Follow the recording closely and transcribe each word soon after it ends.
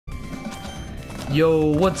Yo,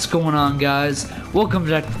 what's going on, guys? Welcome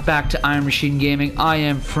back to Iron Machine Gaming. I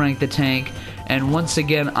am Frank the Tank, and once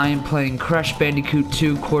again I am playing Crash Bandicoot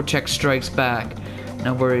 2 Cortex Strikes Back.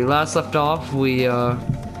 Now where we last left off, we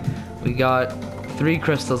got 3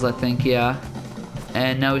 crystals, I think, yeah.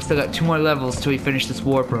 And now we still got 2 more levels till we finish this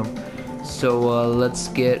warp room. So let's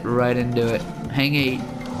get right into it. Hang 8.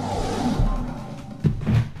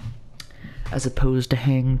 As opposed to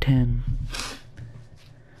hang 10.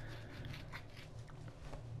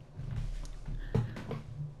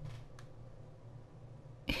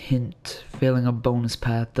 Hint, failing a bonus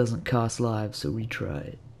path doesn't cost lives, so retry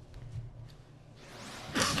it.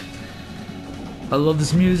 I love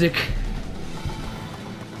this music.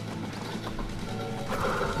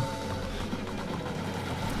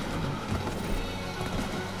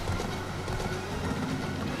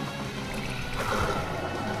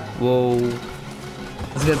 Whoa.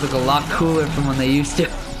 These guys look a lot cooler from when they used to.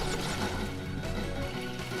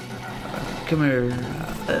 Come here.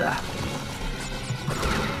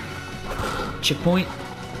 Checkpoint.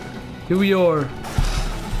 Here we are.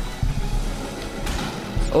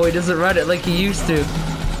 Oh, he doesn't ride it like he used to.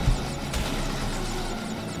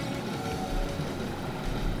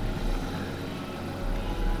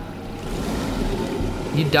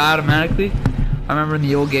 You die automatically? I remember in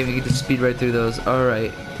the old game you could just speed right through those.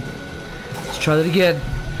 Alright. Let's try that again.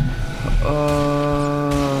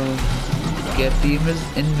 Get the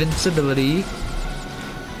invincibility.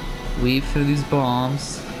 Weave through these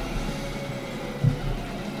bombs.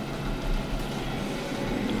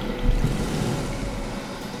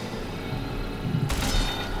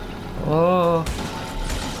 Oh,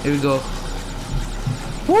 here we go.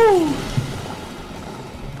 Woo!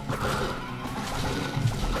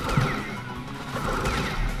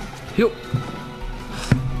 Yo.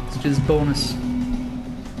 Let's do this bonus.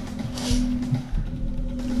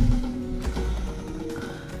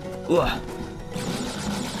 Ugh.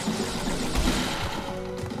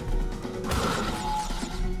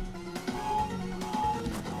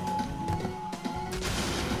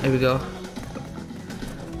 There we go.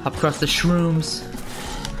 Hop across the shrooms.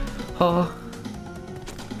 Oh.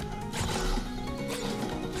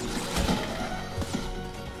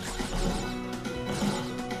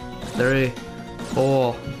 3,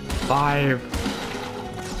 4, 5.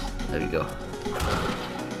 There we go.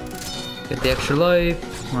 Get the extra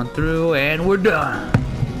life. Run through, and we're done.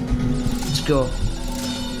 Let's go.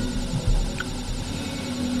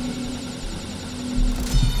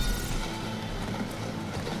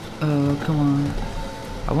 Oh, come on.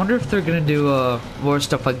 I wonder if they're gonna do more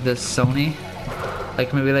stuff like this, Sony.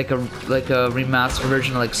 Like maybe like a remastered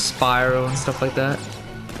version of like Spyro and stuff like that.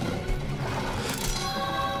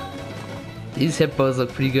 These hippos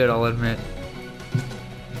look pretty good, I'll admit.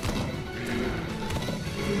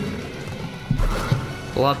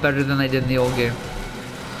 A lot better than they did in the old game.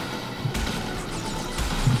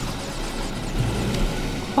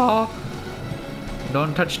 Oh,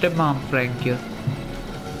 don't touch the bomb, thank you.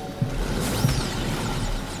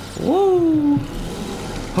 Woo!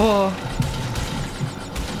 Oh!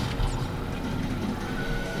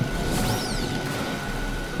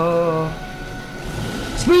 Oh!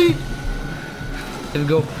 Speed! There we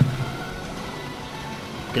go.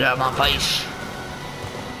 Get out of my face!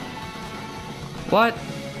 What?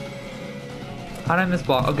 How did I miss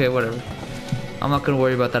ball? Okay, whatever. I'm not gonna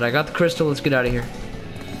worry about that. I got the crystal. Let's get out of here.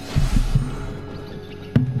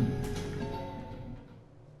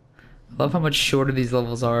 I love how much shorter these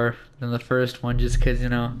levels are than the first one, just because, you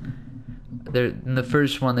know, in the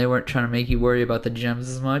first one they weren't trying to make you worry about the gems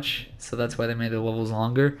as much, so that's why they made the levels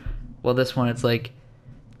longer. Well, this one, it's like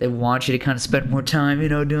they want you to kind of spend more time, you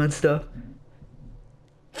know, doing stuff.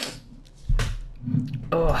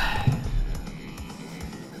 Oh.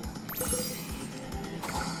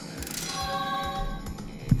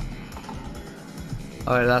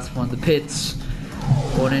 Alright, that's one of the pits.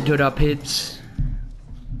 Going into the pits.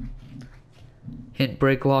 Hint,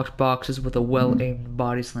 break locked boxes with a well-aimed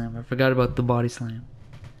body slam. I forgot about the body slam.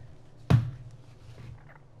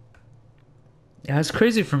 Yeah, it's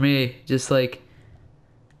crazy for me. Just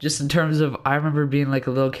in terms of, I remember being like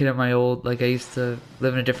a little kid at my old, like I used to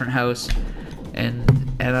live in a different house, and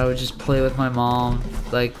I would just play with my mom,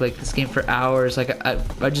 like this game for hours. Like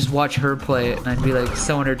I'd just watch her play it, and I'd be like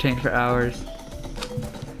so entertained for hours.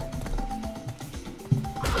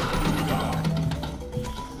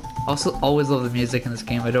 Also, always love the music in this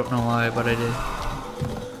game. I don't know why, but I did.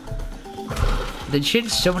 They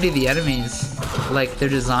changed so many of the enemies, like their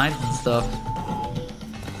designs and stuff.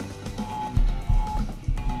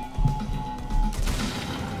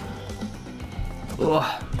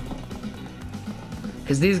 Ugh.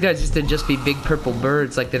 Because these guys used to just be big purple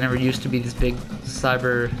birds, like they never used to be these big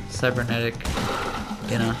cybernetic,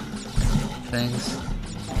 you know, things.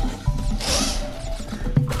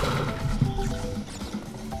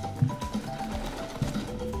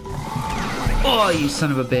 Oh, you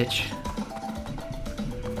son of a bitch.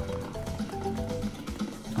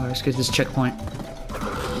 Alright, let's get this checkpoint.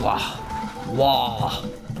 Wow. Wow.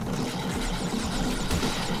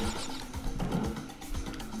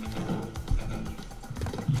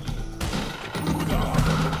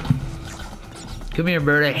 Come here,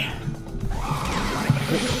 birdie.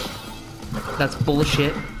 That's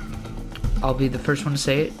bullshit. I'll be the first one to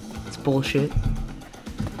say it. It's bullshit.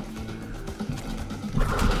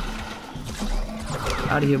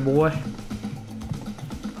 Out of here, boy.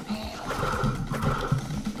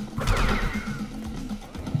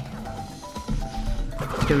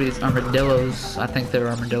 Give me these armadillos. I think they're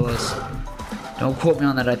armadillos. Don't quote me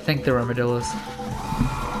on that. I think they're armadillos.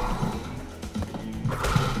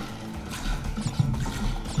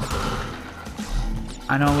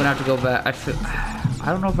 I know I'm gonna have to go back. I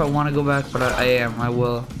don't know if I want to go back, but I am. I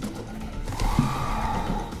will.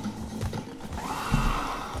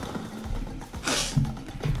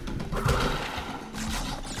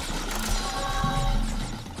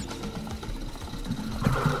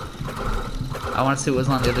 I want to see what was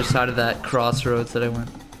on the other side of that crossroads that I went.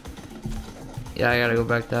 Yeah, I gotta go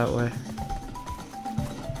back that way.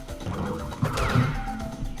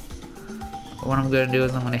 What I'm gonna do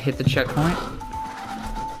is I'm gonna hit the checkpoint.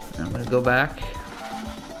 And I'm gonna go back.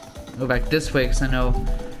 Go back this way because I know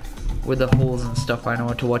where the holes and stuff. I know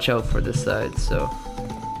what to watch out for this side. So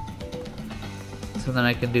then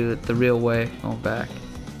I can do it the real way, going back.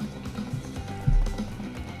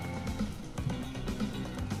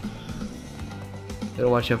 Gotta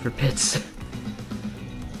watch out for pits.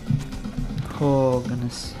 Oh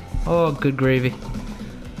goodness. Oh, good gravy.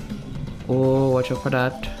 Oh, watch out for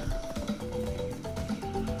that.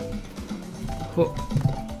 Oh.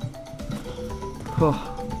 Oh.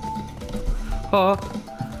 Oh.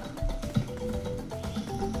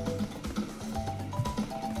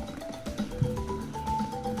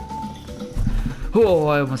 Oh,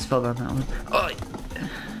 I almost fell down that one. Oh.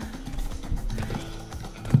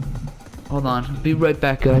 Hold on, I'll be right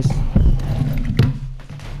back, guys.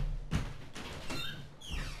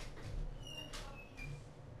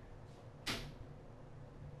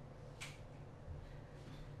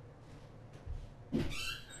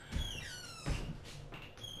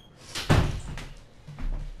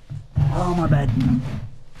 Oh, my bad.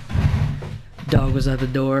 Dog was at the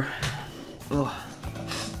door. Oh.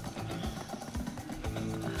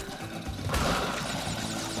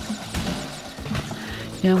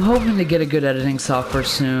 Yeah, I'm hoping to get a good editing software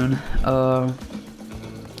soon.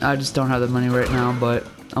 I just don't have the money right now, but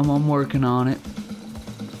I'm working on it.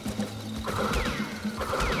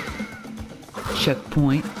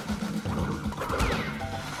 Checkpoint.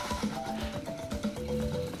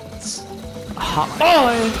 It's hot.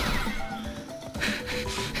 Oh!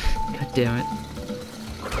 God damn it!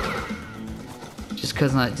 Just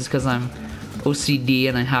cause I'm OCD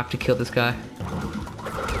and I have to kill this guy.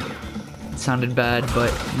 Sounded bad,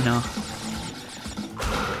 but you know,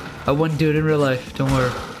 I wouldn't do it in real life. Don't worry.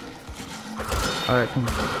 All right, come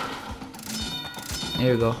on.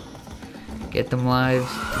 There you go. Get them lives.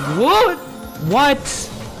 What? What?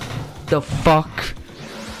 The fuck?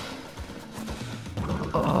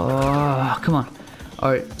 Oh, come on. All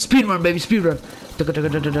right, speed run, baby, speed run. Here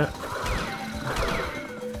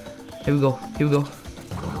we go. Here we go.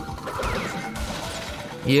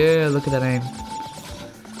 Yeah, look at that aim.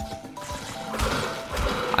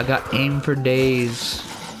 I got aim for days.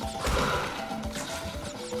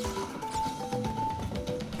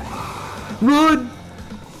 Run!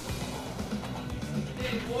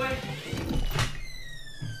 Hey, boy.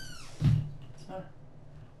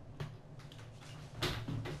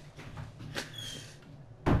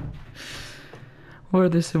 Why are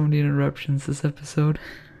there so many interruptions this episode?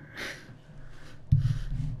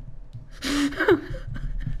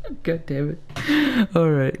 God damn it.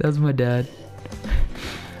 Alright, that's my dad.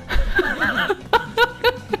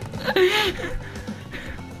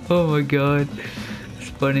 Oh my god, it's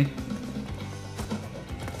funny.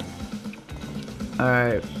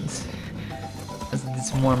 Alright, let's do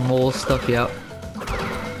some more mole stuff out.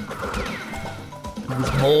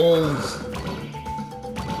 These moles.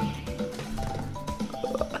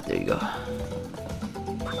 There you go.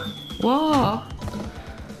 Whoa.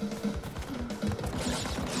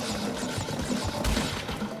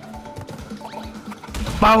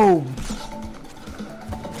 Boom.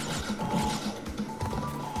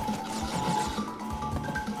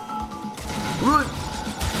 Run!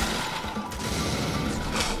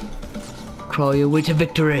 Crawl your way to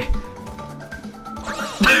victory.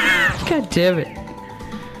 God damn it.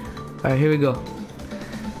 Alright, here we go.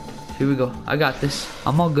 Here we go. I got this.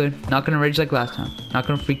 I'm all good. Not gonna rage like last time. Not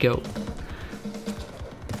gonna freak out.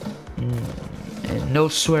 And no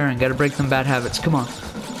swearing. Gotta break some bad habits. Come on.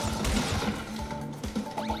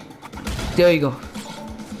 There you go.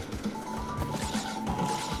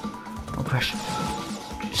 Oh, Crush.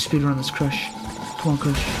 Speed run this, Crush. Come on,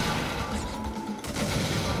 Crush.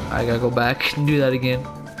 I gotta go back and do that again.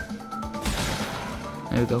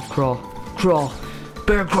 There we go. Crawl. Crawl.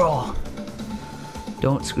 Bear crawl.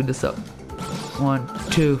 Don't screw this up. 1,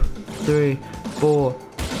 2, 3, 4,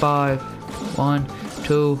 5. 1,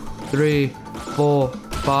 2, 3, 4,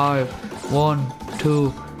 5. 1,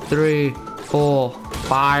 2, 3, 4,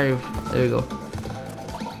 5. There you go.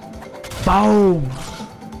 Boom!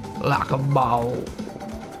 Like a ball.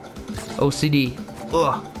 OCD.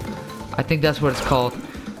 Ugh. I think that's what it's called.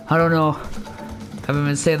 I don't know. Haven't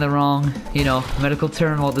been saying the wrong, you know, medical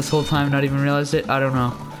term all this whole time, not even realized it. I don't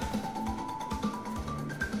know.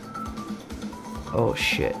 Oh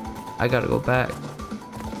shit. I gotta go back.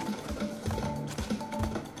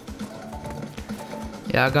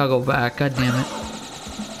 Yeah, I gotta go back. God damn it.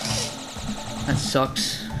 That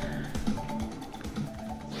sucks.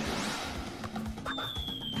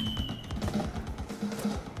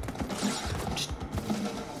 Just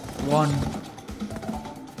one.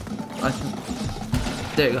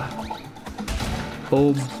 There you go.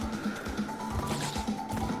 Boom.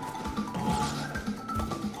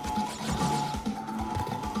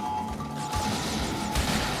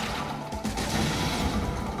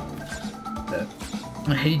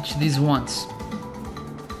 I hit each of these once.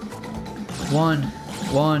 1,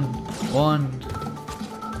 1, 1.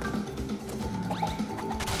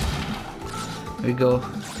 There we go.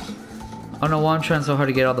 I don't know why I'm trying so hard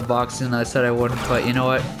to get all the boxes, and I said I wouldn't, but you know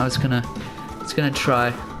what? It's gonna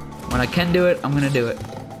try. When I can do it, I'm gonna do it.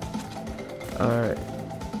 Alright.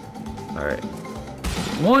 Alright.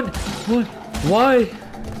 1! Why?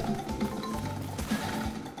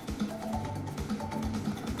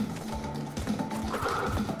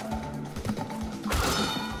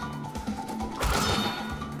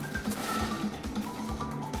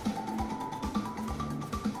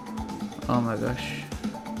 Oh my gosh.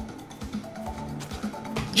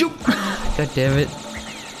 Jump! God damn it.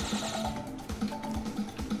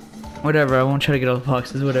 Whatever, I won't try to get all the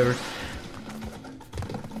boxes, whatever.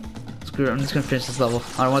 Screw it, I'm just gonna finish this level.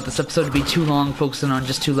 I don't want this episode to be too long focusing on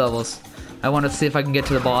just 2 levels. I want to see if I can get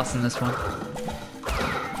to the boss in this one.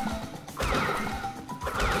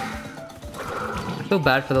 I feel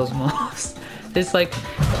bad for those mobs. It's like,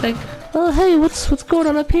 oh hey, what's going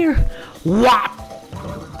on up here? What?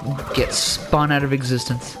 Get spun out of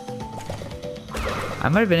existence. I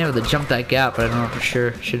might have been able to jump that gap, but I don't know for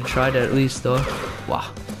sure. Should have tried it at least, though.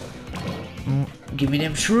 Wow. Give me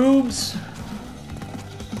them shrooms.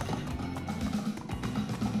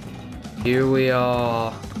 Here we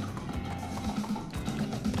are.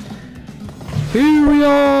 Here we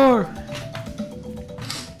are.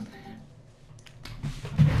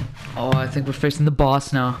 Oh, I think we're facing the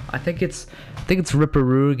boss now. I think it's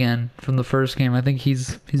Ripperoo again from the first game. I think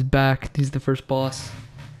he's back. He's the first boss.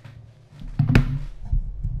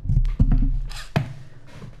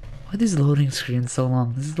 Why are these loading screens so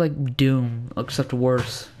long? This is like Doom, except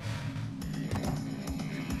worse.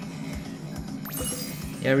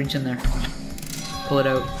 Yeah, reach in there. Pull it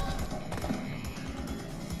out.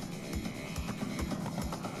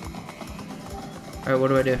 Alright, what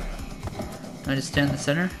do I do? I just stand in the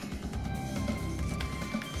center?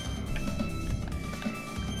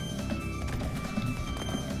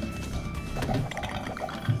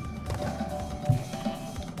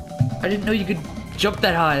 I didn't know you could jump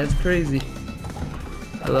that high, that's crazy.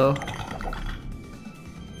 Hello?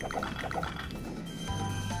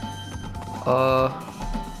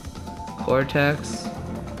 Cortex?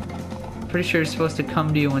 Pretty sure it's supposed to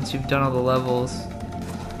come to you once you've done all the levels.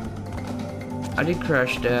 I did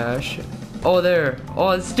crash dash. Oh, there.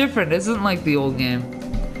 Oh, it's different. It isn't like the old game.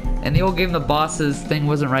 In the old game, the boss's thing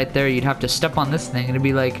wasn't right there. You'd have to step on this thing and it'd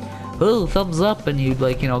be like, oh, thumbs up, and you'd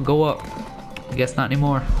like, you know, go up. I guess not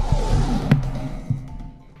anymore.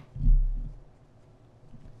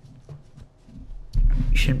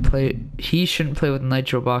 He shouldn't play with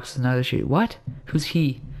nitro boxes, neither should you. What? Who's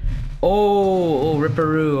he? Oh,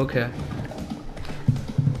 Ripperoo, okay.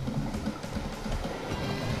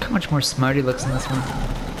 Look how much more smart he looks in this one.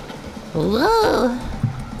 Hello?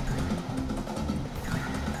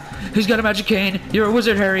 Who's got a magic cane? You're a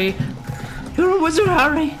wizard, Harry. You're a wizard,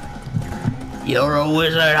 Harry. You're a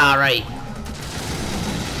wizard, Harry.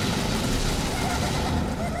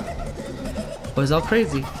 was all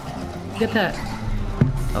crazy. Look at that.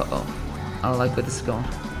 Uh-oh. I don't like where this is going.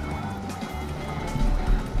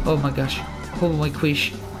 Oh my gosh. Oh my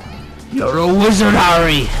quiche. You're a wizard,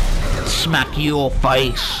 Harry! Smack your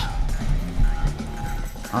face.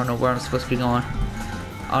 I don't know where I'm supposed to be going.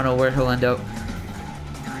 I don't know where he'll end up.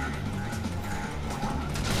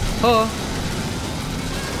 Oh!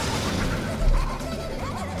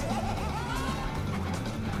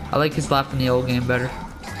 I like his laugh in the old game better.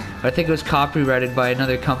 I think it was copyrighted by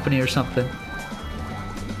another company or something.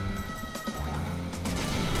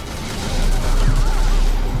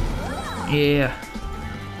 Yeah.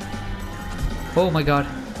 Oh my god.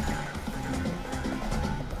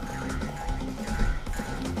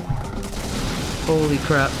 Holy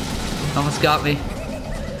crap. Almost got me.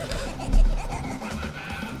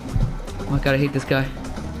 Oh my god, I hate this guy.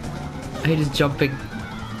 I hate his jumping.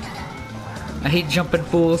 I hate jumping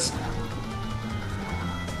fools.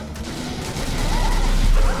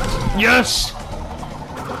 Yes!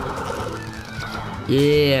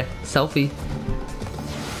 Yeah, selfie.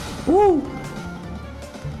 Woo!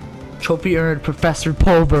 Trophy earned, Professor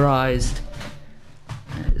Pulverized.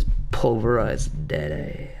 That is pulverized dead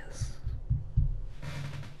ass.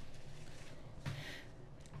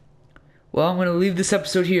 Well, I'm gonna leave this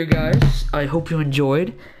episode here, guys. I hope you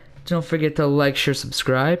enjoyed. Don't forget to like, share,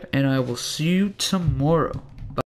 subscribe, and I will see you tomorrow.